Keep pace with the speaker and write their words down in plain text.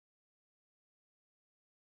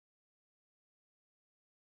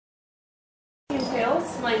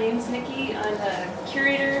my name's Nikki. I'm a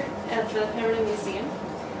curator at the Pemberton Museum,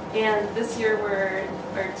 and this year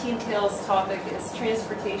our Teen Tales topic is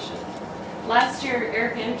transportation. Last year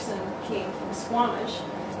Eric Andersen came from Squamish,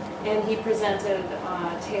 and he presented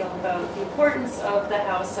a tale about the importance of the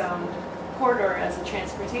Howe Sound corridor as a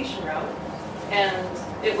transportation route, and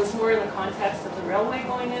it was more in the context of the railway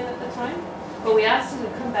going in at the time, but we asked him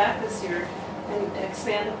to come back this year and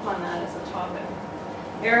expand upon that as a topic.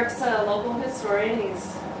 Eric's a local historian. He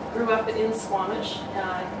grew up in Squamish.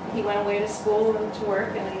 He went away to school and to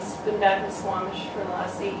work, and he's been back in Squamish for the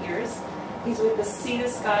last 8 years. He's with the Sea to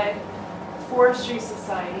Sky Forestry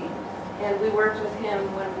Society, and we worked with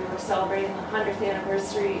him when we were celebrating the 100th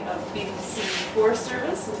anniversary of BC Forest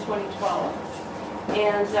Service in 2012.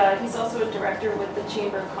 And he's also a director with the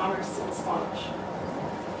Chamber of Commerce in Squamish.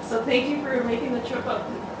 So thank you for making the trip up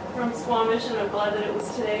from Squamish, and I'm glad that it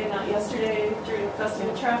was today and not yesterday during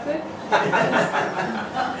festival traffic.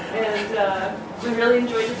 And we really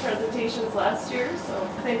enjoyed your presentations last year, so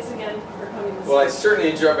thanks again for coming this Well, I year.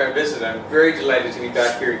 certainly enjoyed my visit. I'm very delighted to be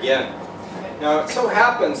back here again. Now, it so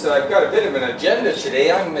happens that I've got a bit of an agenda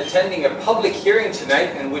today. I'm attending a public hearing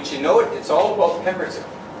tonight, and would you know it, it's all about Pemberton.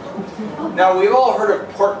 Now, we've all heard of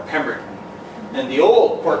Port Pemberton, and the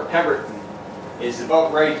old Port Pemberton is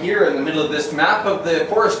about right here in the middle of this map of the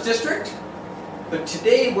Forest District. But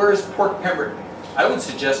today, where's Port Pemberton? I would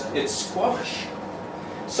suggest it's Squamish.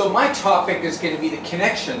 So my topic is going to be the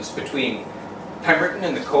connections between Pemberton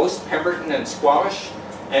and the coast, Pemberton and Squamish.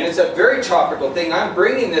 And it's a very topical thing. I'm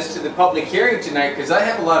bringing this to the public hearing tonight because I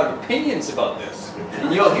have a lot of opinions about this.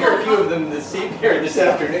 And you'll hear a few of them this evening or this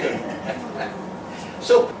afternoon.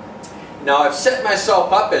 So now I've set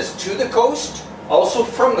myself up as to the coast, also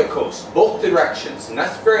from the coast, both directions, and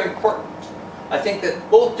that's very important. I think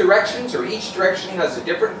that both directions, or each direction, has a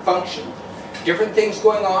different function, different things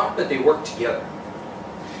going on, but they work together.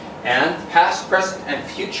 And past, present, and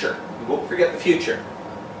future. We won't forget the future.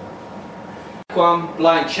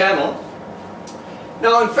 Blind Channel.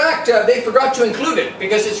 Now, in fact, they forgot to include it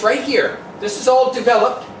because it's right here. This is all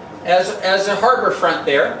developed as a harbor front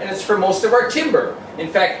there, and it's for most of our timber. In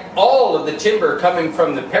fact, all of the timber coming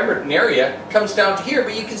from the Pemberton area comes down to here,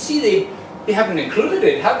 but you can see they haven't included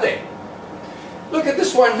it, have they? Look at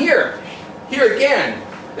this one here. Here again,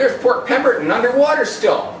 there's Port Pemberton underwater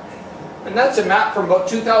still. And that's a map from about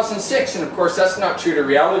 2006, and of course that's not true to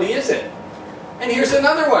reality, is it? And here's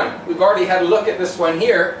another one. We've already had a look at this one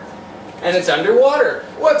here, and it's underwater.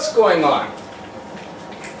 What's going on?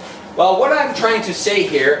 Well, what I'm trying to say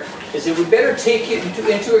here is that we better take it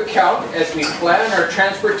into account as we plan our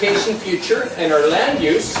transportation future and our land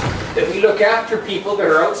use, that we look after people that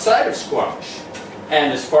are outside of Squamish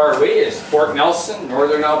and as far away as Fort Nelson,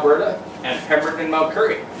 Northern Alberta, and Pemberton and Mount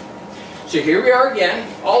Currie. So here we are again,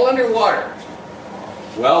 all underwater.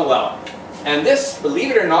 Well, well. And this,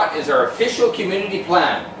 believe it or not, is our official community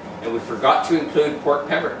plan, and we forgot to include Port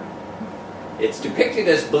Pemberton. It's depicted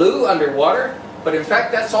as blue underwater, but in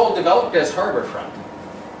fact that's all developed as harbourfront.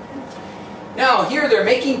 Now here they're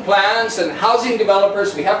making plans, and housing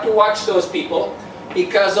developers, we have to watch those people,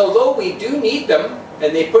 because although we do need them,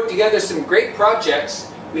 and they put together some great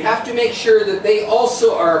projects, we have to make sure that they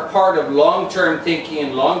also are a part of long-term thinking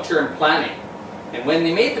and long-term planning. And when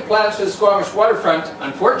they made the plans for the Squamish waterfront,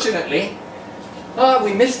 unfortunately,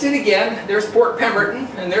 we missed it again. There's Port Pemberton,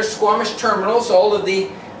 and there's Squamish terminals. All of the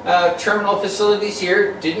terminal facilities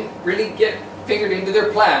here didn't really get figured into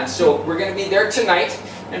their plans. So we're going to be there tonight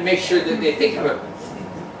and make sure that they think of it.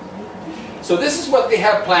 So this is what they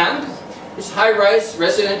have planned. It's high-rise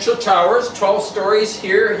residential towers, 12 stories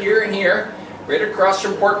here, here, and here, right across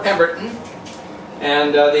from Port Pemberton.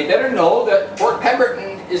 And they better know that Port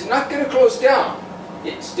Pemberton is not going to close down.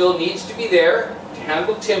 It still needs to be there to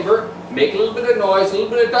handle timber, make a little bit of noise, a little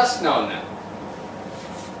bit of dust now and then.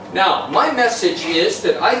 Now, my message is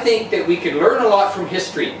that I think that we can learn a lot from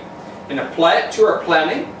history and apply it to our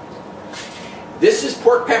planning. This is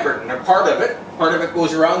Port Pemberton, a part of it. Part of it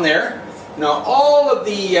goes around there. Now, all of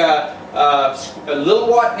the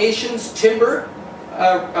Lilwat Nation's timber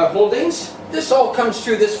holdings, this all comes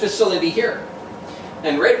through this facility here.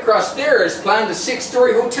 And right across there is planned a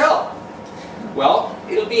 6-story hotel. Well,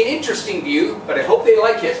 it'll be an interesting view, but I hope they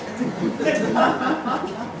like it.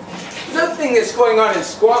 Another thing that's going on in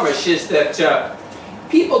Squamish is that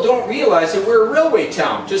people don't realize that we're a railway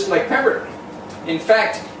town, just like Pemberton. In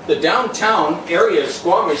fact, the downtown area of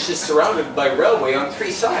Squamish is surrounded by railway on 3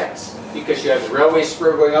 sides, because you have the railway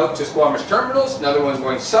spur going out to Squamish terminals, another one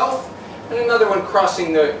going south, and another one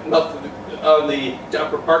crossing the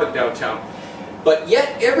upper part of downtown. But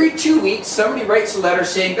yet, every 2 weeks, somebody writes a letter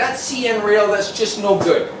saying, that CN rail, that's just no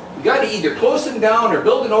good. We got to either close them down or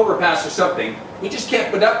build an overpass or something. We just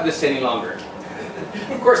can't put up with this any longer.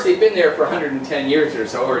 Of course, they've been there for 110 years or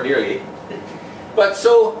so, or nearly. But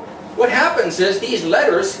so, what happens is these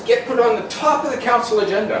letters get put on the top of the council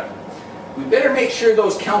agenda. We better make sure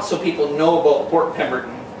those council people know about Port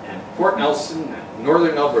Pemberton and Port Nelson and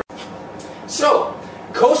Northern Alberta. So,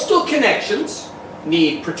 coastal connections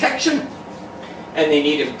need protection and they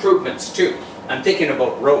need improvements too. I'm thinking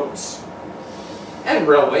about roads and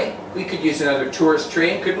railway. We could use another tourist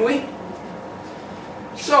train, couldn't we?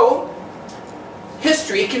 So,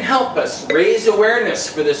 history can help us raise awareness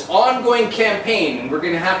for this ongoing campaign, and we're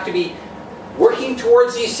going to have to be working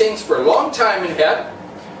towards these things for a long time ahead.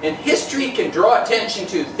 And history can draw attention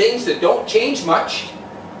to things that don't change much.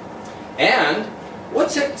 And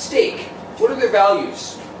what's at stake? What are the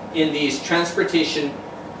values in these transportation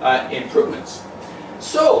improvements?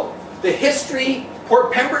 So, the history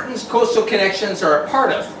Port Pemberton's Coastal Connections are a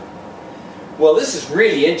part of. Well, this is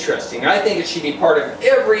really interesting. I think it should be part of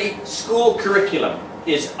every school curriculum,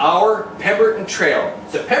 is our Pemberton Trail.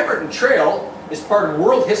 The Pemberton Trail is part of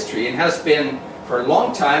world history and has been for a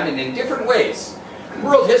long time and in different ways.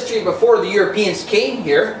 World history before the Europeans came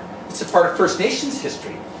here. It's a part of First Nations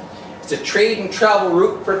history. It's a trade and travel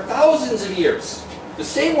route for thousands of years. The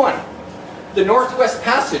same one. The Northwest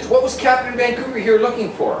Passage. What was Captain Vancouver here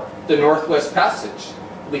looking for? The Northwest Passage.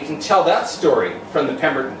 We can tell that story from the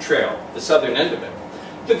Pemberton Trail, the southern end of it.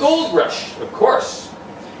 The Gold Rush, of course.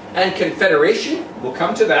 And Confederation, we'll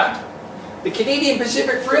come to that. The Canadian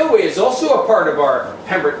Pacific Railway is also a part of our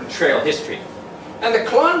Pemberton Trail history. And the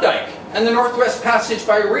Klondike and the Northwest Passage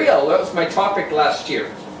by rail, that was my topic last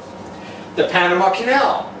year. The Panama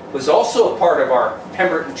Canal was also a part of our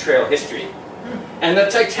Pemberton Trail history. And the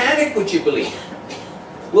Titanic, would you believe?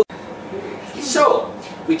 Well, so,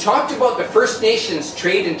 we talked about the First Nations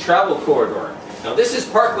trade and travel corridor. Now this is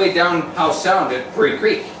partway down Howe Sound at Furry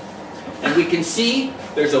Creek. And we can see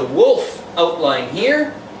there's a wolf outline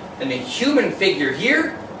here and a human figure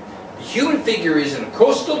here. The human figure is in a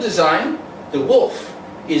coastal design. The wolf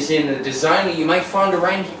is in a design that you might find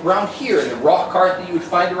around here, in the rock art that you would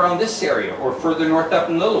find around this area or further north up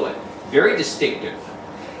in Lillooet. Very distinctive.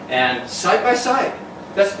 And side by side.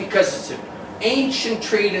 That's because it's an ancient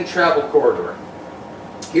trade and travel corridor.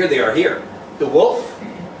 Here they are here. The wolf,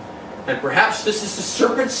 and perhaps this is the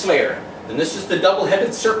serpent slayer, and this is the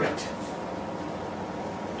double-headed serpent.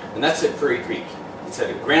 And that's at Furry Creek. It's at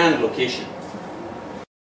a grand location.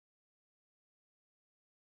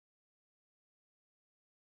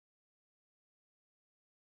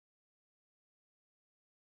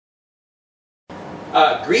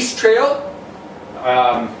 Grease Trail.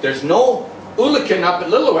 There's no Oolakan up at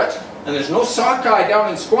Lillooet, and there's no sockeye down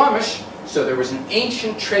in Squamish, so there was an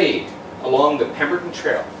ancient trade along the Pemberton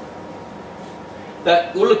Trail.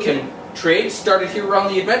 That Oolakan trade started here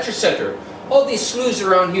around the Adventure Centre. All these sloughs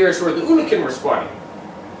around here is where the Oolakan were spawning.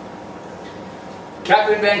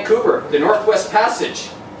 Captain Vancouver, the Northwest Passage.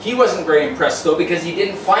 He wasn't very impressed though because he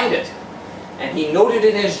didn't find it. And he noted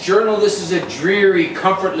in his journal, this is a dreary,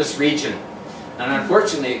 comfortless region. And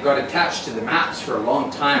unfortunately it got attached to the maps for a long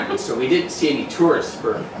time, and so we didn't see any tourists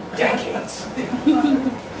for decades.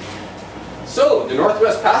 So, the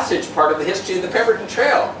Northwest Passage, part of the history of the Pemberton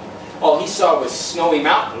Trail. All he saw was snowy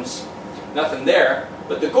mountains, nothing there.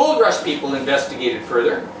 But the Gold Rush people investigated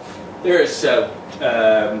further. There's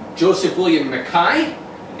Joseph William Mackay,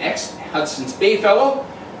 an ex-Hudson's Bay fellow,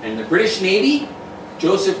 and the British Navy.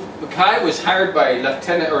 Joseph Mackay was hired by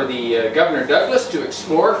Governor Douglas to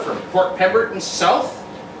explore from Port Pemberton south.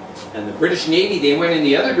 And the British Navy, they went in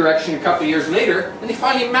the other direction a couple of years later, and they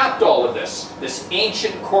finally mapped all of this. This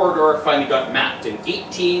ancient corridor finally got mapped in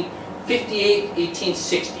 1858,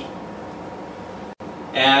 1860.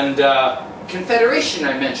 And Confederation,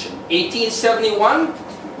 I mentioned. 1871,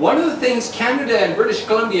 one of the things Canada and British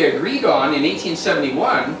Columbia agreed on in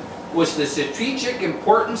 1871 was the strategic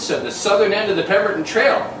importance of the southern end of the Pemberton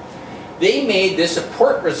Trail. They made this a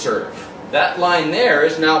port reserve. That line there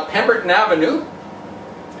is now Pemberton Avenue,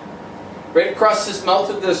 right across this mouth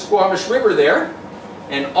of the Squamish River there.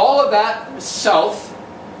 And all of that south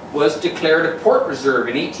was declared a port reserve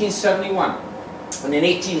in 1871. And in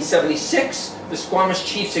 1876, the Squamish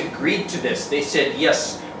chiefs agreed to this. They said,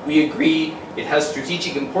 yes, we agree, it has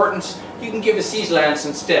strategic importance, you can give us these lands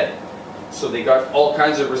instead. So they got all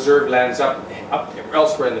kinds of reserve lands up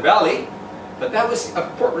elsewhere in the valley, but that was a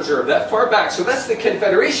port reserve that far back. So that's the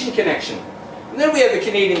Confederation connection. And then we have the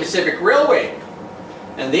Canadian Pacific Railway,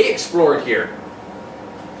 and they explored here.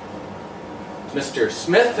 Mr.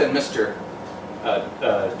 Smith and Mr.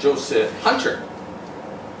 Joseph Hunter.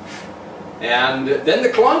 And then the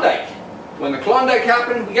Klondike. when the Klondike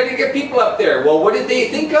happened, we got to get people up there. Well, what did they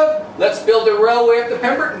think of? Let's build a railway up the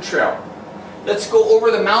Pemberton Trail. Let's go over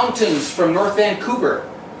the mountains from North Vancouver,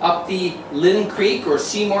 up the Lynn Creek or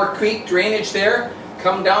Seymour Creek drainage there,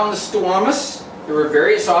 come down the Squamish. There were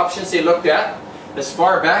various options they looked at as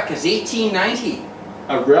far back as 1890.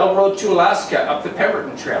 A railroad to Alaska up the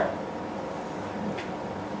Pemberton Trail.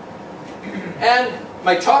 And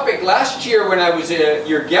my topic last year when I was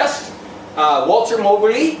your guest, Walter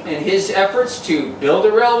Moberly and his efforts to build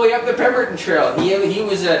a railway up the Pemberton Trail. He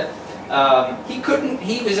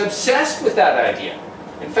was obsessed with that idea.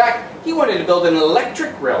 In fact, he wanted to build an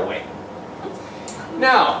electric railway.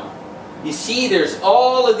 Now, you see there's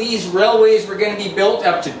all of these railways were going to be built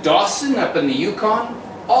up to Dawson, up in the Yukon,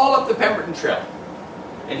 all up the Pemberton Trail.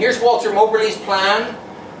 And here's Walter Moberly's plan,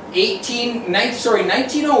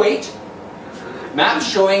 1908, map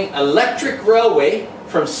showing electric railway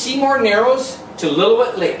from Seymour Narrows to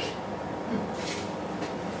Lillooet Lake.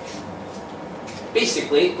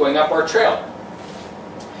 Basically, going up our trail.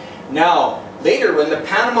 Now, later when the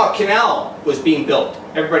Panama Canal was being built,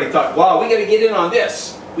 everybody thought, wow, we got to get in on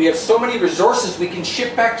this. We have so many resources we can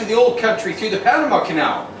ship back to the old country through the Panama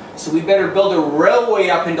Canal. So we better build a railway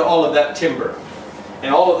up into all of that timber,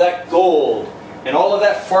 and all of that gold, and all of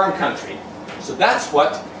that farm country. So that's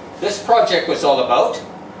what this project was all about.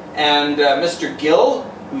 And Mr. Gill,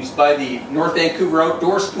 who's by the North Vancouver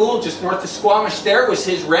Outdoor School, just north of Squamish there, was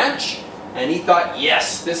his ranch. And he thought,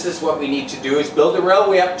 yes, this is what we need to do, is build a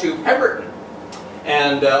railway up to Pemberton.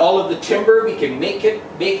 And all of the timber, we can make it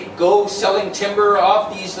go, selling timber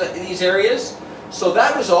off these areas. So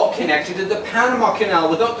that was all connected to the Panama Canal.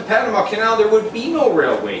 Without the Panama Canal, there would be no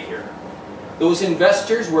railway here. Those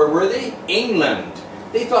investors, where were they? England.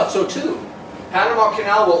 They thought so too. Panama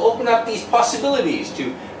Canal will open up these possibilities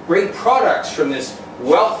to bring products from this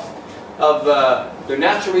wealth of the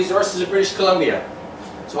natural resources of British Columbia.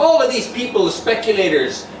 So all of these people, the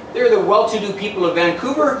speculators, they're the well-to-do people of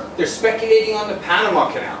Vancouver. They're speculating on the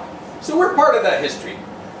Panama Canal. So we're part of that history.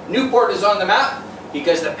 Newport is on the map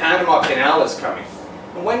because the Panama Canal is coming.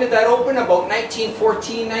 And when did that open? About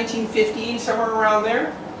 1914, 1915, somewhere around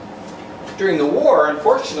there. During the war,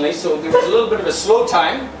 unfortunately, so there was a little bit of a slow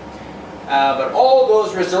time. But all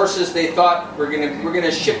those resources, they thought, we're going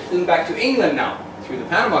to ship them back to England now through the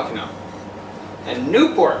Panama Canal. And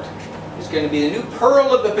Newport is going to be the new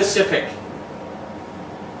pearl of the Pacific.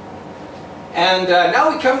 And now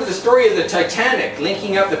we come to the story of the Titanic,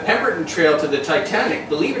 linking up the Pemberton Trail to the Titanic,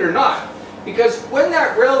 believe it or not. Because when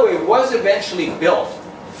that railway was eventually built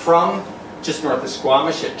from just north of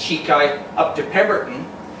Squamish at Chekai up to Pemberton,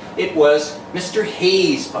 it was Mr.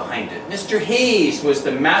 Hayes behind it. Mr. Hayes was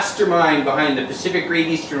the mastermind behind the Pacific Great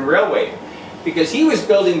Eastern Railway, because he was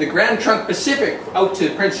building the Grand Trunk Pacific out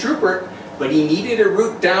to Prince Rupert, but he needed a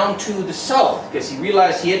route down to the south because he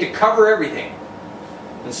realized he had to cover everything.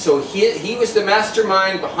 And so he was the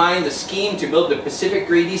mastermind behind the scheme to build the Pacific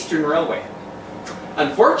Great Eastern Railway.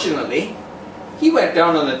 Unfortunately, he went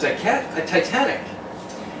down on the Titanic.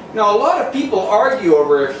 Now, a lot of people argue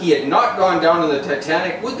over if he had not gone down on the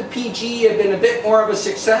Titanic, would the PG have been a bit more of a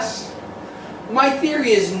success? My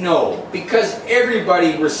theory is no, because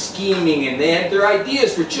everybody was scheming and their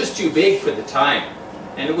ideas were just too big for the time.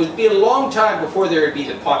 And it would be a long time before there would be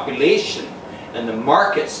the population and the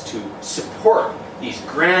markets to support these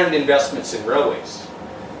grand investments in railways.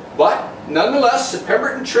 But nonetheless, the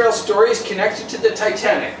Pemberton Trail story is connected to the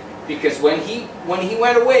Titanic, because when he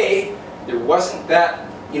went away, there wasn't that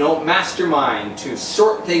mastermind to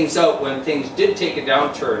sort things out when things did take a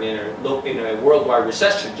downturn in a worldwide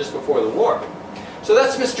recession just before the war. So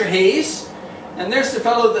that's Mr. Hayes, and there's the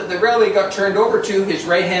fellow that the railway got turned over to, his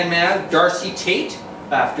right-hand man, Darcy Tate,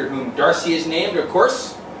 after whom Darcy is named, of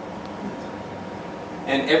course.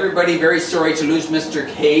 And everybody very sorry to lose Mr.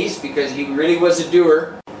 Hayes, because he really was a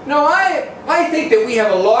doer. No, I think that we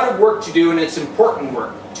have a lot of work to do, and it's important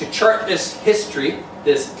work, to chart this history,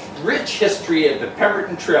 this rich history of the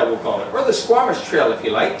Pemberton Trail, we'll call it, or the Squamish Trail if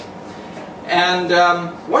you like. And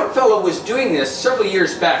one fellow was doing this several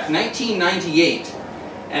years back, 1998,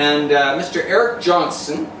 and Mr. Eric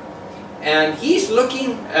Andersen, and he's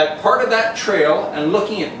looking at part of that trail and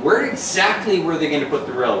looking at where exactly were they going to put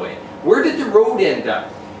the railway. Where did the road end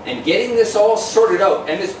up? And getting this all sorted out.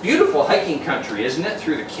 And it's beautiful hiking country, isn't it?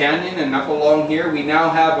 Through the canyon and up along here, we now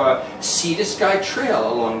have a sea-to-sky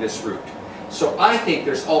trail along this route. So I think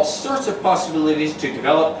there's all sorts of possibilities to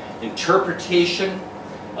develop interpretation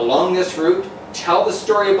along this route, tell the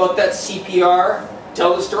story about that CPR,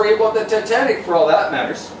 tell the story about the Titanic for all that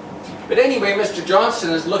matters. But anyway, Mr.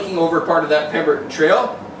 Johnson is looking over part of that Pemberton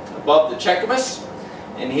Trail above the Cheakamus,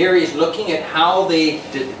 And here he's looking at how they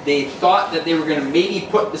thought that they were going to maybe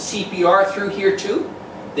put the CPR through here too.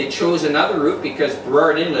 They chose another route because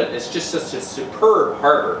Burrard Inlet is just such a superb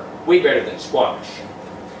harbor, way better than Squamish.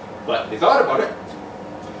 But they thought about it.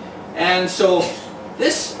 And so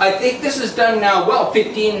this, I think this is done now, well,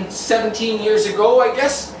 15, 17 years ago, I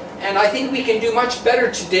guess. And I think we can do much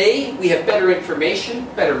better today. We have better information,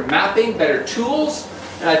 better mapping, better tools.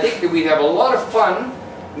 And I think that we'd have a lot of fun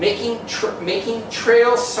making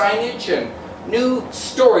trail signage and new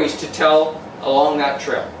stories to tell along that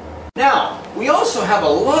trail. Now, we also have a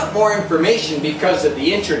lot more information because of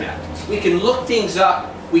the internet. We can look things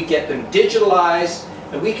up, we get them digitalized,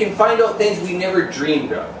 and we can find out things we never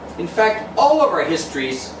dreamed of. In fact, all of our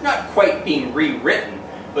histories, not quite being rewritten,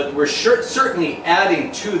 but we're certainly adding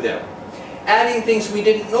to them. Adding things we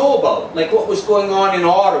didn't know about, like what was going on in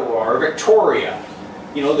Ottawa or Victoria.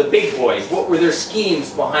 You know, the big boys, what were their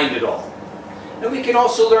schemes behind it all? And we can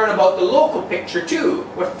also learn about the local picture too,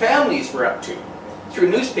 what families were up to, through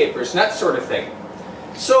newspapers and that sort of thing.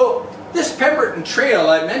 So this Pemberton Trail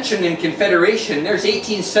I mentioned in Confederation, there's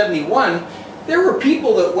 1871, there were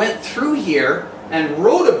people that went through here and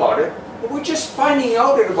wrote about it, but we're just finding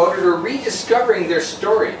out about it or rediscovering their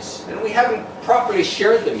stories. And we haven't properly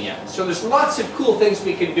shared them yet. So there's lots of cool things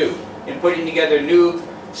we can do in putting together new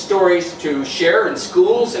stories to share in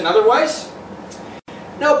schools and otherwise.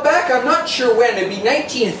 Now back, I'm not sure when, it'd be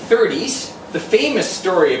 1930s. The famous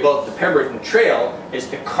story about the Pemberton Trail is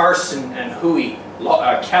the Carson and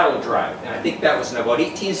Howe cattle drive. And I think that was in about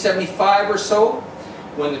 1875 or so,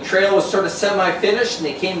 when the trail was sort of semi-finished and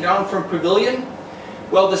they came down from Pavilion.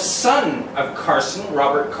 Well, the son of Carson,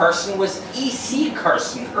 Robert Carson, was E.C.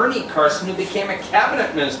 Carson, Ernie Carson, who became a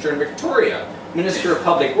cabinet minister in Victoria, Minister of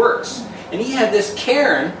Public Works. And he had this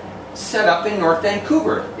cairn set up in North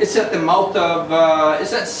Vancouver. It's at the mouth of,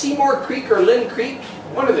 is that Seymour Creek or Lynn Creek?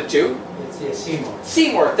 One of the two. It's Seymour.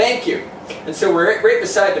 Seymour, thank you. And so we're right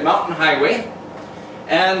beside the mountain highway.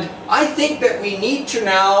 And I think that we need to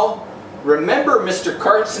now remember Mr.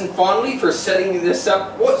 Carson fondly for setting this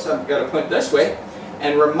up. Whoops, I've got to put it this way.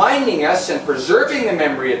 And reminding us and preserving the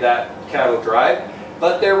memory of that cattle drive.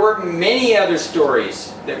 But there were many other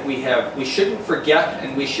stories that we shouldn't forget,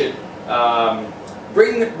 and we should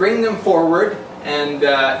bring them forward and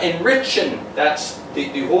enrichen. That's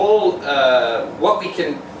the whole what we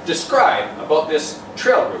can describe about this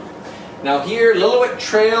trail route. Now here, Lillooet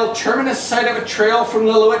Trail, terminus site of a trail from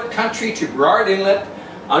Lillooet Country to Burrard Inlet,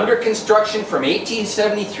 under construction from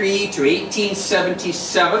 1873 to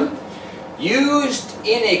 1877. Used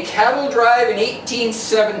in a cattle drive in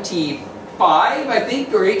 1875, I think,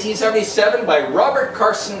 or 1877 by Robert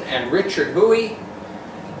Carson and Richard Howe.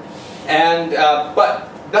 And, but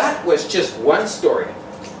that was just one story.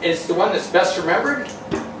 It's the one that's best remembered.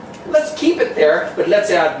 Let's keep it there, but let's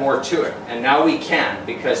add more to it. And now we can,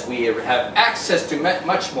 because we have access to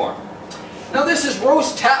much more. Now this is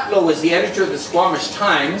Rose Tatlow, was the editor of the Squamish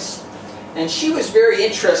Times, and she was very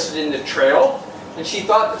interested in the trail, and she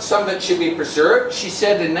thought that some of it should be preserved. She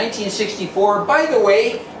said in 1964, by the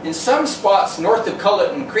way, in some spots north of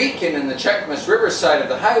Culleton Creek and in the Cheakamus River side of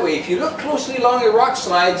the highway, if you look closely along the rock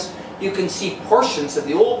slides, you can see portions of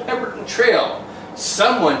the old Pemberton Trail.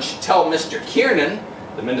 Someone should tell Mr. Kiernan,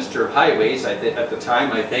 the Minister of Highways at the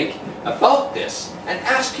time, I think, about this, and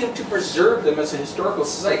ask him to preserve them as a historical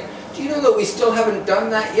site. Do you know that we still haven't done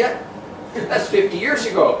that yet? That's 50 years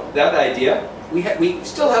ago, that idea. We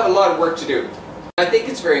still have a lot of work to do. I think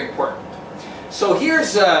it's very important. So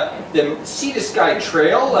here's the Sea to Sky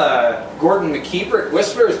Trail. Gordon McKeever at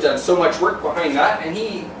Whistler has done so much work behind that, and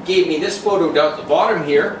he gave me this photo down at the bottom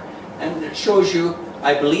here, and it shows you,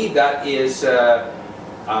 I believe that is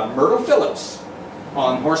Myrtle Phillips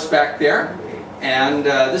on horseback there, and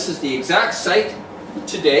this is the exact site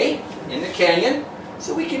today in the canyon,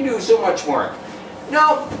 so we can do so much more.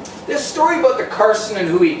 Now, this story about the Carson and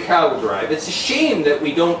Howe cattle drive, it's a shame that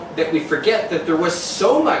we forget that there was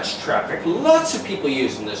so much traffic, lots of people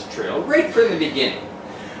using this trail right from the beginning.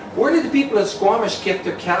 Where did the people in Squamish get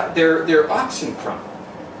their oxen from?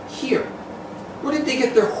 Here. Where did they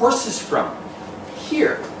get their horses from?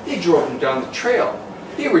 Here. They drove them down the trail.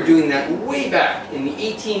 They were doing that way back in the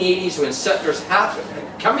 1880s when settlers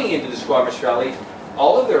coming into the Squamish Valley.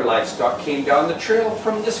 All of their livestock came down the trail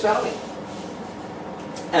from this valley.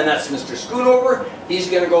 And that's Mr. Schoonover. He's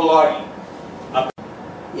going to go logging.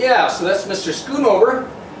 Yeah, so that's Mr. Schoonover.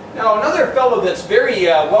 Now another fellow that's very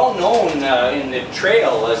well known in the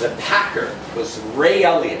trail as a packer was Ray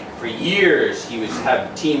Elliott. For years he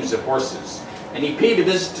had teams of horses. And he paid a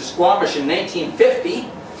visit to Squamish in 1950.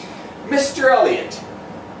 Mr. Elliott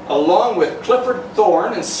along with Clifford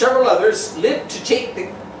Thorne and several others,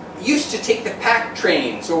 used to take the pack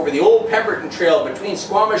trains over the old Pemberton Trail between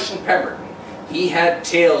Squamish and Pemberton. He had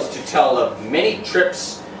tales to tell of many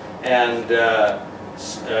trips and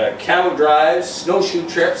cattle drives, snowshoe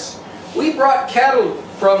trips. We brought cattle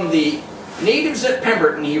from the natives at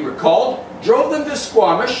Pemberton, he recalled, drove them to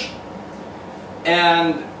Squamish,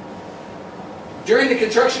 and during the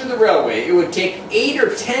construction of the railway, it would take 8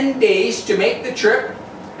 or 10 days to make the trip,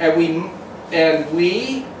 and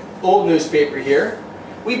we, old newspaper here,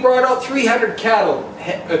 we brought out 300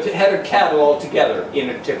 head of cattle altogether in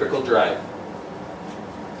a typical drive.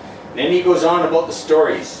 Then he goes on about the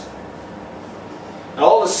stories. And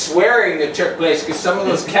all the swearing that took place, because some of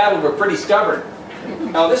those cattle were pretty stubborn.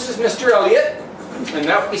 Now this is Mr. Elliott, and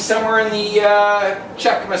that would be somewhere in the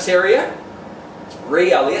Cheakamus area.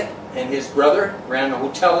 Ray Elliott and his brother ran a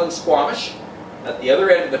hotel in Squamish at the other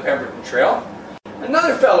end of the Pemberton Trail.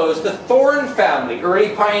 Another fellow is the Thorne family,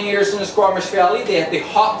 early pioneers in the Squamish Valley. They had the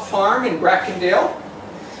hop farm in Brackendale.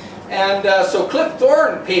 And so Cliff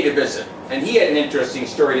Thorne paid a visit, and he had an interesting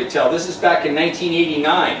story to tell. This is back in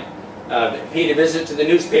 1989. Paid a visit to the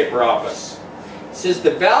newspaper office. It says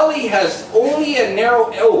the valley has only a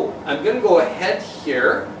narrow... Oh, I'm going to go ahead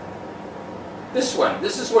here. This one.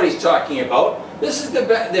 This is what he's talking about. This is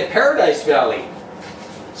the Paradise Valley.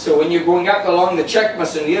 So when you're going up along the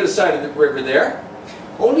Cheakamus on the other side of the river there,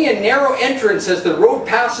 only a narrow entrance as the road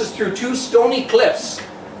passes through 2 stony cliffs.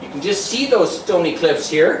 You can just see those stony cliffs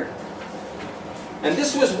here. And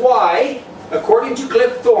this was why, according to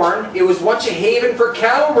Cliff Thorne, it was once a haven for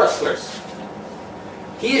cattle rustlers.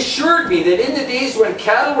 He assured me that in the days when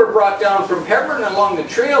cattle were brought down from Pemberton along the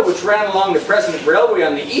trail which ran along the present railway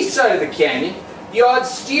on the east side of the canyon, the odd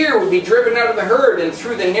steer would be driven out of the herd and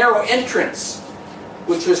through the narrow entrance,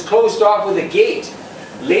 which was closed off with a gate.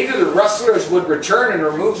 Later the rustlers would return and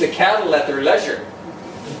remove the cattle at their leisure.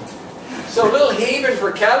 So a little haven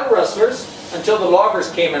for cattle rustlers until the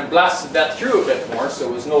loggers came and blasted that through a bit more, so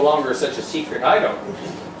it was no longer such a secret hideout.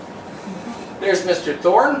 There's Mr.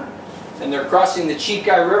 Thorne, and they're crossing the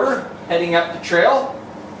Chekai River, heading up the trail.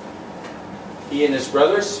 He and his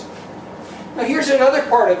brothers. Now here's another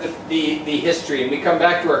part of the history, and we come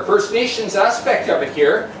back to our First Nations aspect of it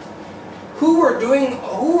here. Who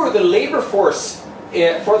were the labor force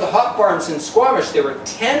for the hop farms in Squamish? There were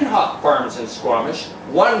 10 hop farms in Squamish,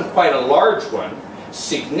 one quite a large one.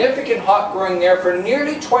 Significant hop growing there for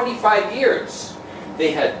nearly 25 years.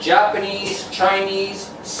 They had Japanese, Chinese,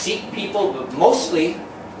 Sikh people, but mostly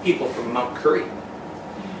people from Mount Currie.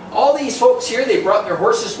 All these folks here, they brought their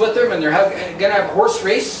horses with them, and they're going to have a horse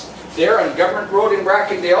race there on Government Road in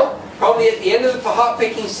Brackendale, probably at the end of the hop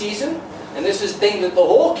picking season. And this is a thing that the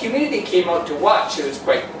whole community came out to watch. It was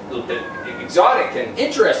quite a little bit exotic and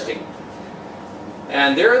interesting.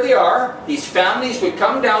 And there they are. These families would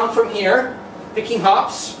come down from here, picking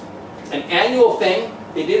hops, an annual thing.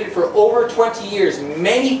 They did it for over 20 years.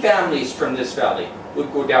 Many families from this valley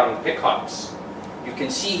would go down and pick hops. You can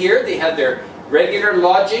see here they had their regular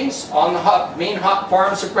lodgings on the main hop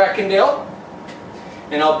farms of Brackendale.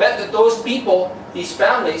 And I'll bet that those people, these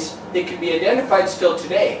families, they can be identified still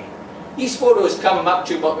today. These photos come up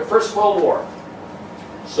to about the First World War.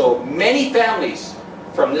 So many families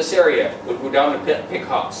from this area would go down and pick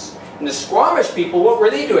hops. And the Squamish people, what were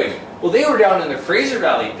they doing? Well, they were down in the Fraser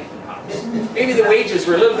Valley picking hops. Maybe the wages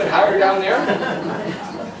were a little bit higher down there.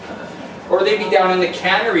 Or they'd be down in the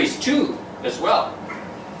canneries too, as well.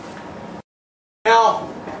 Now,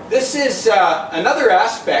 this is another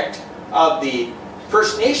aspect of the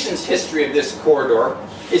First Nations history of this corridor,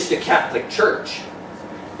 is the Catholic Church.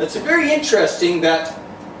 It's very interesting that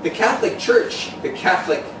the Catholic Church, the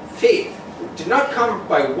Catholic faith, did not come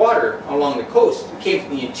by water along the coast. It came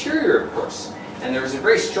from the interior, of course. And there was a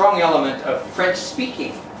very strong element of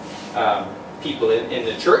French-speaking people in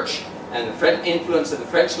the church, and the influence of the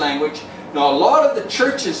French language. Now, a lot of the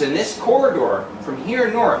churches in this corridor, from here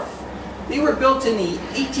north, they were built in the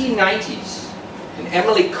 1890s. And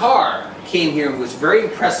Emily Carr came here and was very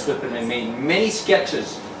impressed with them and made many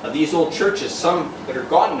sketches of these old churches, some that are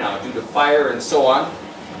gone now due to fire and so on.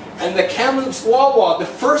 And the Kamloops Wawa, the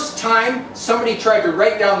first time somebody tried to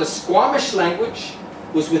write down the Squamish language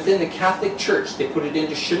was within the Catholic Church. They put it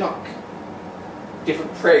into Chinook.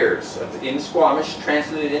 Different prayers in Squamish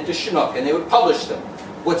translated into Chinook, and they would publish them.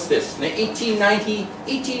 What's this? In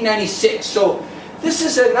 1896. So this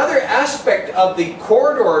is another aspect of the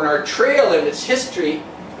corridor and our trail and its history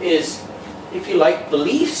is, if you like,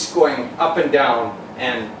 beliefs going up and down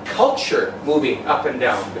and culture moving up and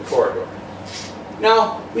down the corridor.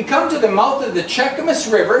 Now, we come to the mouth of the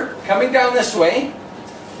Cheakamus River, coming down this way.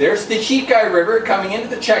 There's the Chikai River coming into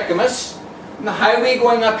the Cheakamus. And the highway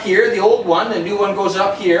going up here, the old one, the new one goes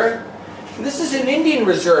up here. And this is an Indian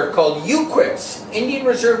reserve called Uquits, Indian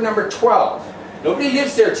Reserve number 12. Nobody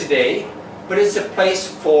lives there today, but it's a place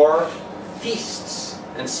for feasts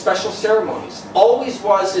and special ceremonies. Always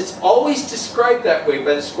was, it's always described that way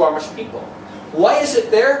by the Squamish people. Why is it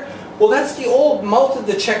there? Well, that's the old mouth of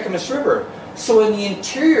the Cheakamus River. So when the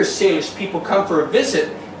interior Salish people come for a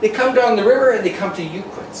visit, they come down the river and they come to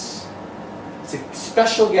Uquits. It's a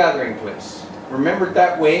special gathering place. Remembered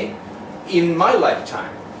that way in my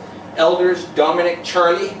lifetime. Elders, Dominic,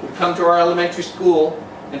 Charlie, would come to our elementary school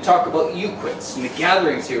and talk about Uquits and the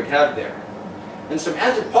gatherings they would have there. And some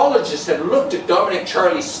anthropologists have looked at Dominic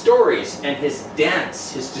Charlie's stories and his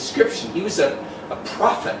dance, his description. He was a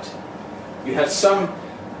prophet. You have some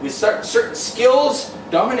with certain skills.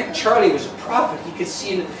 Dominic Charlie was a prophet. He could see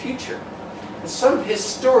into the future. And some of his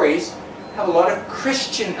stories have a lot of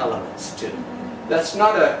Christian elements to them. That's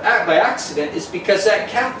not by accident. It's because that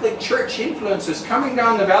Catholic Church influence was coming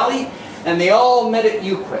down the valley, and they all met at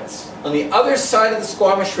Uquits, on the other side of the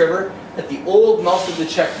Squamish River, at the old mouth of the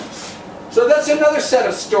Cheakamus. So that's another set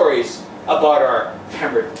of stories about our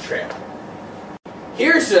Pemberton Trail.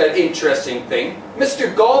 Here's an interesting thing.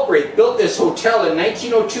 Mr. Galbraith built this hotel in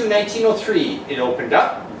 1902-1903. It opened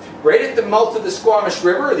up right at the mouth of the Squamish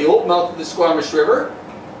River, the old mouth of the Squamish River,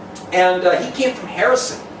 and he came from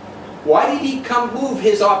Harrison. Why did he move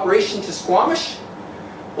his operation to Squamish?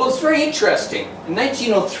 Well, it's very interesting. In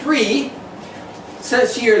 1903, it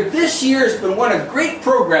says here, this year has been one of great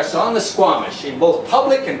progress on the Squamish. In both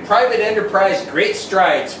public and private enterprise, great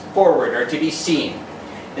strides forward are to be seen.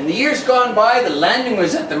 In the years gone by, the landing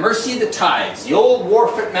was at the mercy of the tides. The old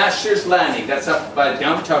wharf at Master's Landing, that's up by the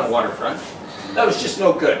downtown waterfront, that was just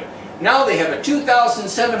no good. Now they have a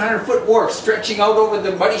 2,700-foot wharf stretching out over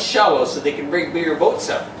the muddy shallows so they can bring bigger boats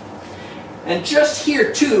up. And just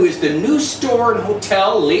here, too, is the new store and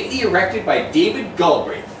hotel lately erected by David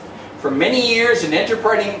Galbraith. For many years, an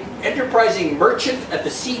enterprising merchant at the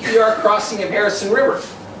CPR crossing of Harrison River.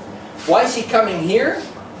 Why is he coming here?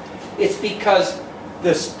 It's because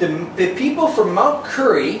the people from Mount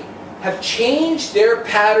Currie have changed their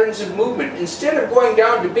patterns of movement. Instead of going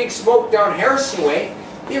down to Big Smoke down Harrison Way,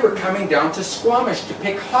 they were coming down to Squamish to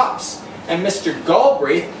pick hops. And Mr.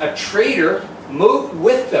 Galbraith, a trader, moved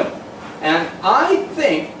with them. And I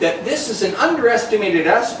think that this is an underestimated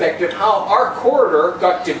aspect of how our corridor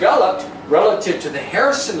got developed relative to the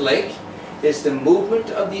Harrison Lake, is the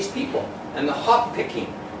movement of these people and the hop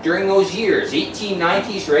picking during those years,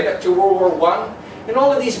 1890s right up to World War I, and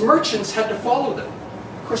all of these merchants had to follow them.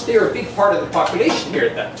 Of course, they were a big part of the population here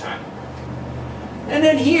at that time. And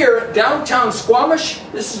then here, downtown Squamish,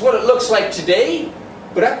 this is what it looks like today,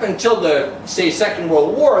 but up until the, say, Second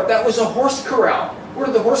World War, that was a horse corral. Where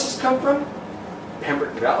did the horses come from?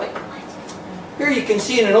 Pemberton Valley. Here you can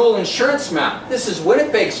see in an old insurance map. This is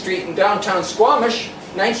Winnipeg Street in downtown Squamish,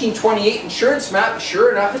 1928 insurance map.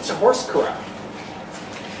 Sure enough, it's a horse corral,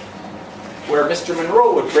 where Mr.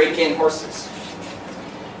 Monroe would break in horses.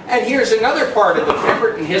 And here's another part of the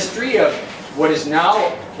Pemberton history of what is now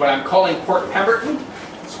what I'm calling Port Pemberton,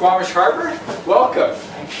 Squamish Harbour. Welcome.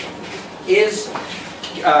 Is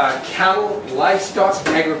cattle, livestock,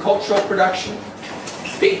 and agricultural production.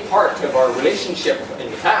 Big part of our relationship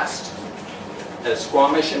in the past. The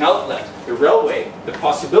Squamish and outlet, the railway, the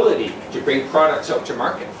possibility to bring products out to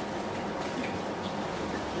market.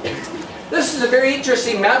 This is a very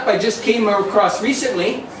interesting map I just came across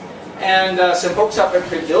recently, and some folks up at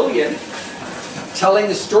Pavilion telling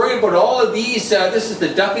the story about all of these. This is the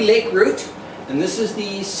Duffy Lake route, and this is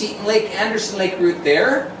the Seton Lake, Anderson Lake route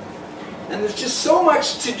there. And there's just so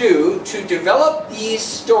much to do to develop these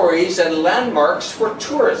stories and landmarks for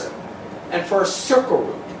tourism and for a circle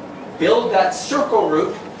route. Build that circle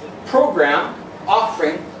route program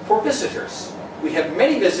offering for visitors. We have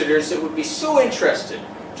many visitors that would be so interested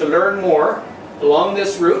to learn more along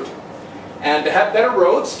this route and to have better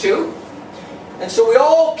roads too. And so we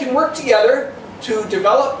all can work together to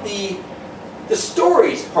develop the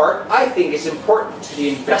stories part. I think is important to the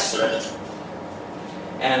investment.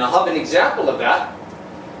 And I'll have an example of that.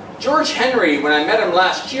 George Henry, when I met him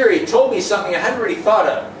last year, he told me something I hadn't really thought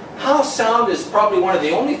of. Howe Sound is probably one of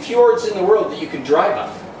the only fjords in the world that you can drive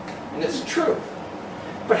up. And it's true.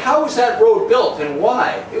 But how was that road built and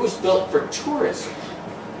why? It was built for tourism.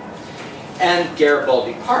 And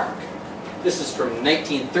Garibaldi Park. This is from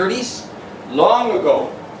 1930s, long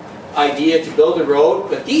ago. Idea to build a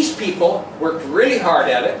road, but these people worked really hard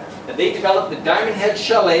at it. And they developed the Diamond Head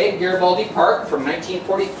Chalet in Garibaldi Park from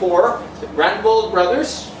 1944. The Brandvold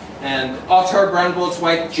brothers and Ottar Brandvold's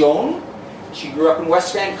wife Joan. She grew up in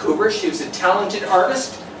West Vancouver. She was a talented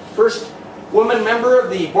artist, first woman member of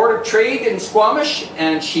the Board of Trade in Squamish,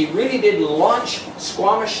 and she really did launch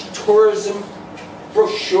Squamish tourism,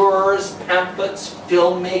 brochures, pamphlets,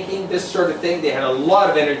 filmmaking, this sort of thing. They had a lot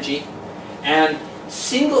of energy and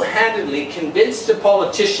single-handedly convinced the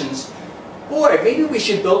politicians, boy, maybe we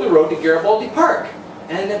should build a road to Garibaldi Park.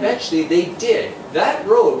 And eventually they did. That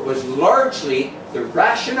road was largely, the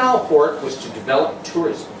rationale for it was to develop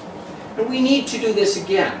tourism. And we need to do this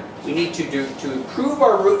again. We need to improve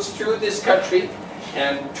our routes through this country,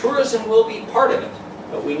 and tourism will be part of it.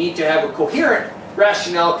 But we need to have a coherent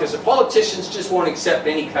rationale, because the politicians just won't accept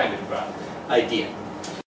any kind of idea.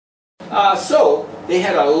 So they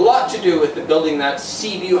had a lot to do with the building that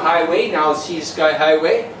Seaview Highway, now Sea to Sky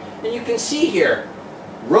Highway. And you can see here,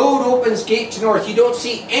 road opens gate to north. You don't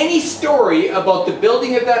see any story about the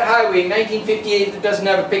building of that highway in 1958 that doesn't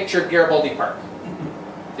have a picture of Garibaldi Park.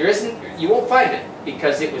 There isn't, you won't find it,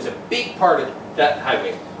 because it was a big part of that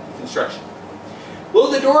highway construction.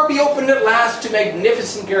 Will the door be opened at last to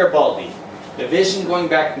magnificent Garibaldi? The vision going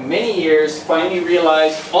back many years finally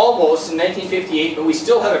realized almost in 1958, but we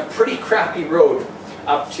still have a pretty crappy road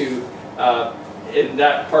up to in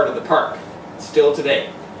that part of the park, still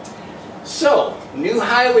today. So, new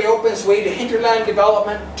highway opens way to hinterland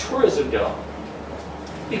development, tourism development.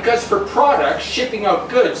 Because for products, shipping out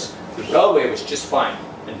goods, the railway was just fine,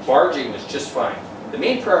 and barging was just fine. The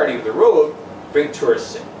main priority of the road, bring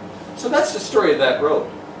tourists in. So that's the story of that road.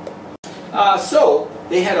 So,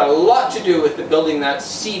 they had a lot to do with the building that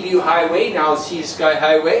Seaview Highway, now Sea to Sky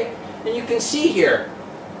Highway. And you can see here,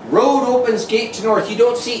 road opens gate to north. You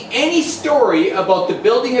don't see any story about the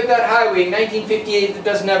building of that highway in 1958 that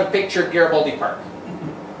doesn't have a picture of Garibaldi Park.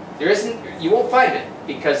 There isn't, you won't find it,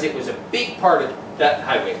 because it was a big part of that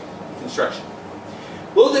highway construction.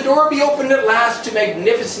 Will the door be opened at last to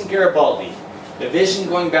magnificent Garibaldi? The vision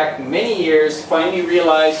going back many years finally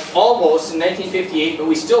realized almost in 1958, but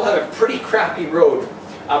we still have a pretty crappy road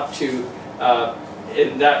up to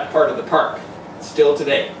in that part of the park, still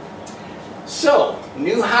today. So,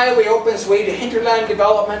 new highway opens way to hinterland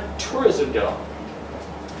development, tourism development.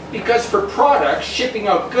 Because for products, shipping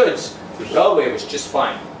out goods, the railway was just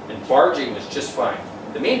fine, and barging was just fine.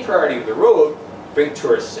 The main priority of the road, bring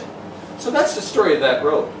tourists in. So that's the story of that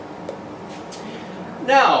road.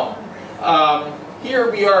 Now,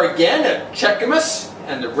 here we are again at Cheakamus,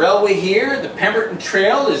 and the railway here, the Pemberton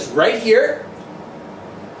Trail is right here.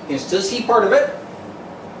 You can still see part of it.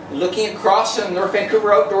 Looking across on North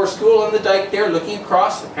Vancouver Outdoor School on the dike there, looking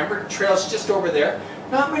across, the Pemberton Trail is just over there.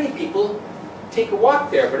 Not many people take a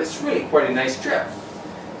walk there, but it's really quite a nice trip.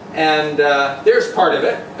 And there's part of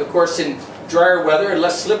it, of course, in drier weather and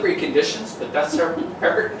less slippery conditions, but that's our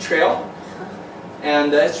Pemberton Trail.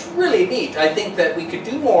 And it's really neat. I think that we could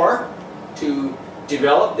do more to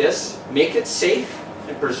develop this, make it safe,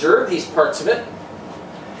 and preserve these parts of it.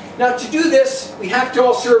 Now, to do this, we have to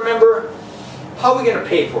also remember, how are we going to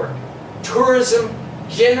pay for it? Tourism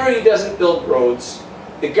generally doesn't build roads.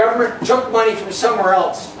 The government took money from somewhere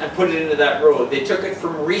else and put it into that road. They took it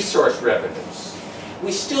from resource revenues.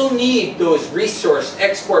 We still need those resource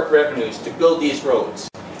export revenues to build these roads.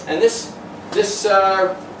 And this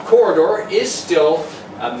corridor is still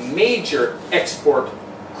a major export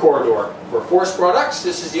corridor for forest products.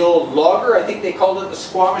 This is the old logger. I think they called it the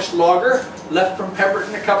Squamish logger, left from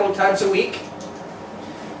Pemberton a couple of times a week.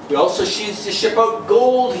 We also used to ship out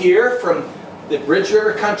gold here from the Bridge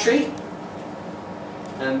River country.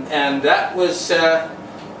 And that was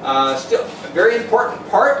still a very important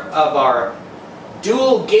part of our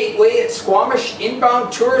dual gateway at Squamish.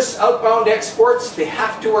 Inbound tourists, outbound exports, they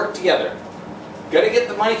have to work together. Got to get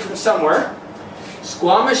the money from somewhere.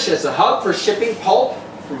 Squamish is a hub for shipping pulp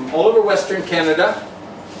from all over Western Canada.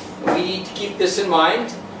 We need to keep this in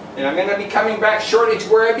mind. And I'm going to be coming back shortly to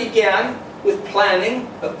where I began with planning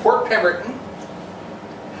of Port Pemberton.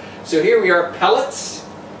 So here we are, pellets.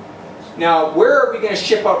 Now, where are we going to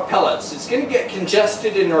ship out pellets? It's going to get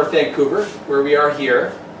congested in North Vancouver, where we are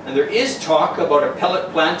here. And there is talk about a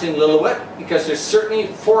pellet plant in Lillooet, because there's certainly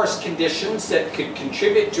forest conditions that could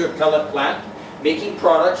contribute to a pellet plant, making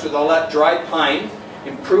products with all that dry pine,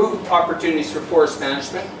 improve opportunities for forest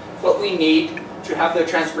management, but we need to have the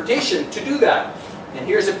transportation to do that. And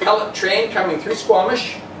here's a pellet train coming through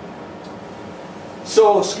Squamish.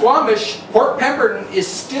 So Squamish, Port Pemberton is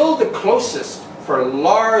still the closest for a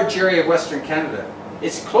large area of Western Canada.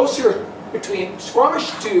 It's closer between Squamish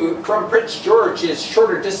from Prince George is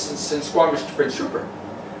shorter distance than Squamish to Prince Rupert.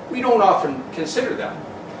 We don't often consider that.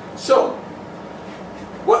 So,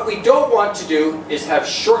 what we don't want to do is have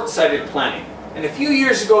short-sighted planning. And a few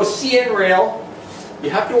years ago, CN Rail You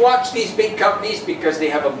have to watch these big companies because they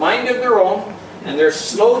have a mind of their own and they're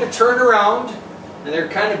slow to turn around and they're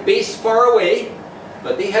kind of based far away.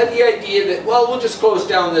 But they had the idea that, well, we'll just close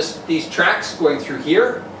down these tracks going through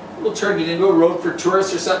here. We'll turn it into a road for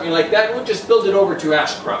tourists or something like that. We'll just build it over to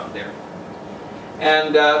Ashcroft there.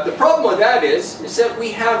 And the problem with that is that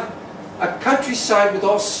we have a countryside with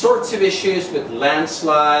all sorts of issues with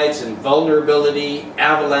landslides and vulnerability,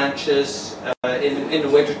 avalanches in the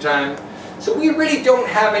wintertime. So we really don't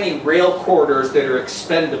have any rail corridors that are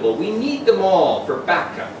expendable. We need them all for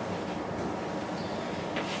backup.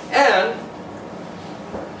 And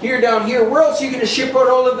here down here, where else are you going to ship out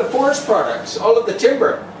all of the forest products, all of the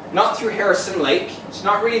timber? Not through Harrison Lake. It's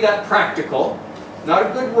not really that practical. Not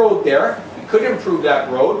a good road there. We could improve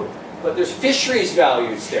that road, but there's fisheries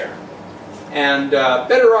values there. And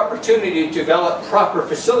better opportunity to develop proper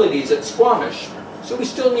facilities at Squamish. So we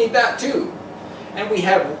still need that too. And we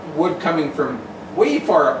have wood coming from way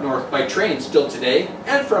far up north by train still today,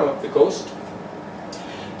 and from up the coast.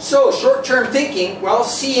 So short-term thinking, well,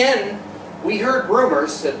 CN, we heard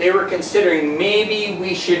rumors that they were considering maybe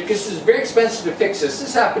we should, because this is very expensive to fix this.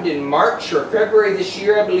 This happened in March or February this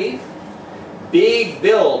year, I believe. Big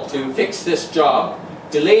bill to fix this job.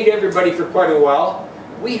 Delayed everybody for quite a while.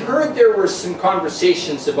 We heard there were some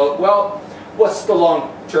conversations about, well, what's the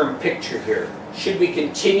long-term picture here? Should we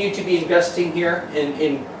continue to be investing here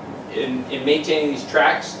in maintaining these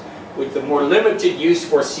tracks with the more limited use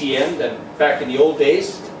for CN than back in the old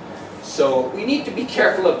days? So we need to be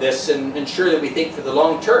careful of this and ensure that we think for the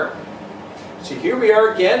long term. So here we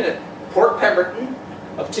are again at Port Pemberton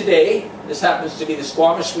of today. This happens to be the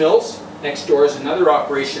Squamish Mills. Next door is another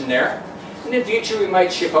operation there. In the future we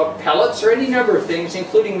might ship out pellets or any number of things,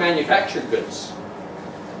 including manufactured goods.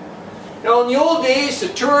 Now in the old days, the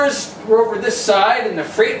tourists were over this side and the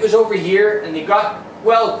freight was over here, and they got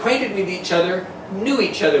well acquainted with each other, knew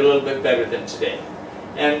each other a little bit better than today.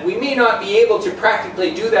 And we may not be able to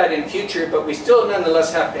practically do that in future, but we still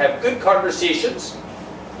nonetheless have to have good conversations.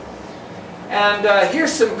 And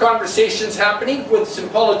here's some conversations happening with some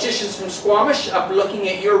politicians from Squamish up looking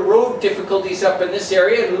at your road difficulties up in this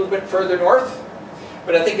area a little bit further north.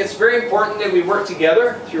 But I think it's very important that we work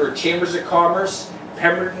together through our Chambers of Commerce,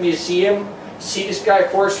 Pemberton Museum, Sea to Sky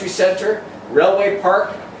Forestry Centre, Railway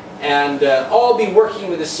Park, and all be working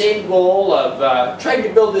with the same goal of trying to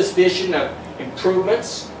build this vision of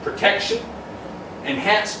improvements, protection,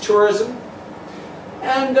 enhanced tourism,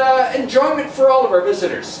 and enjoyment for all of our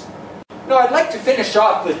visitors. Now I'd like to finish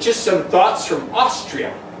off with just some thoughts from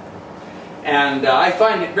Austria. And I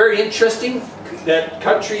find it very interesting that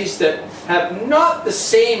countries that have not the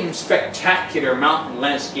same spectacular mountain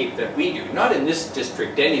landscape that we do, not in this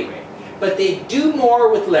district anyway, but they do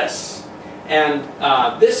more with less. And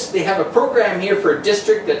they have a program here for a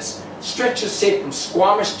district that stretches, say, from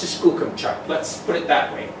Squamish to Skookumchuck, let's put it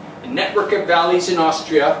that way. A network of valleys in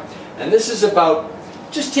Austria, and this is about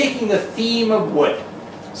just taking the theme of wood.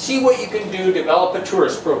 See what you can do, develop a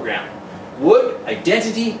tourist program. Wood,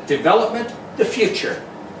 identity, development, the future.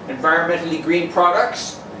 Environmentally green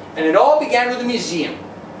products. And it all began with a museum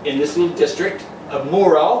in this little district of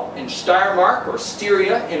Murau in Steiermark, or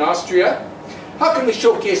Styria in Austria. How can we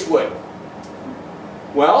showcase wood?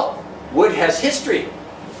 Well, wood has history.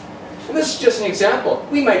 And this is just an example.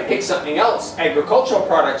 We might pick something else, agricultural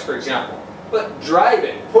products for example, but drive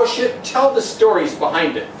it, push it, tell the stories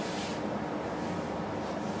behind it.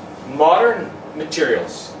 Modern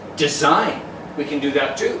materials, design, we can do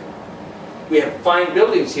that too. We have fine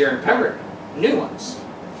buildings here in Pemberton, new ones.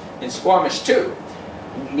 In Squamish too.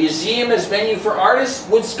 Museum as venue for artists,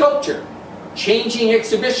 wood sculpture, changing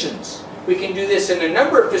exhibitions. We can do this in a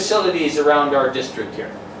number of facilities around our district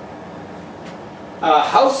here. A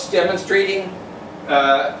house demonstrating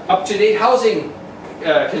up-to-date housing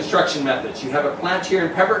construction methods. You have a plant here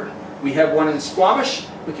in Pemberton. We have one in Squamish.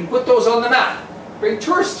 We can put those on the map. Bring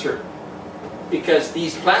tourists through. Because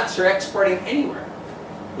these plants are exporting anywhere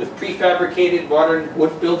with prefabricated modern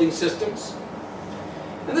wood building systems.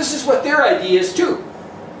 And this is what their idea is too.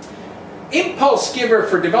 Impulse giver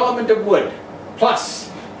for development of wood, plus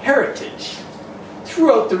heritage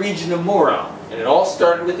throughout the region of Murau. And it all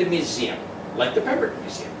started with a museum, like the Pemberton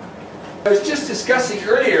Museum. I was just discussing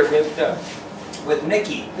earlier with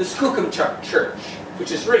Nikki, the Skookumchuck Church,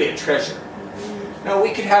 which is really a treasure. Now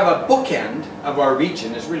we could have a bookend of our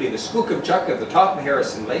region is really the Skookumchuck at the top of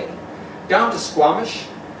Harrison Lake, down to Squamish.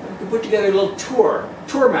 We could put together a little tour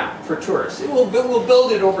map for tourists. We'll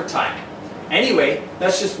build it over time. Anyway,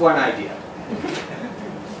 that's just one idea.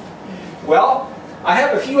 Well, I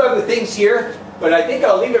have a few other things here, but I think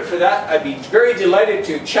I'll leave it for that. I'd be very delighted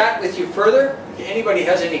to chat with you further. If anybody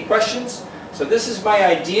has any questions, So this is my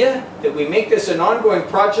idea, that we make this an ongoing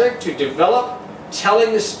project to develop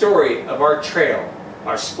telling the story of our trail,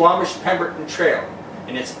 our Squamish Pemberton Trail,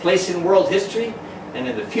 and its place in world history and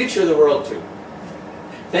in the future of the world too.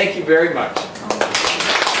 Thank you very much.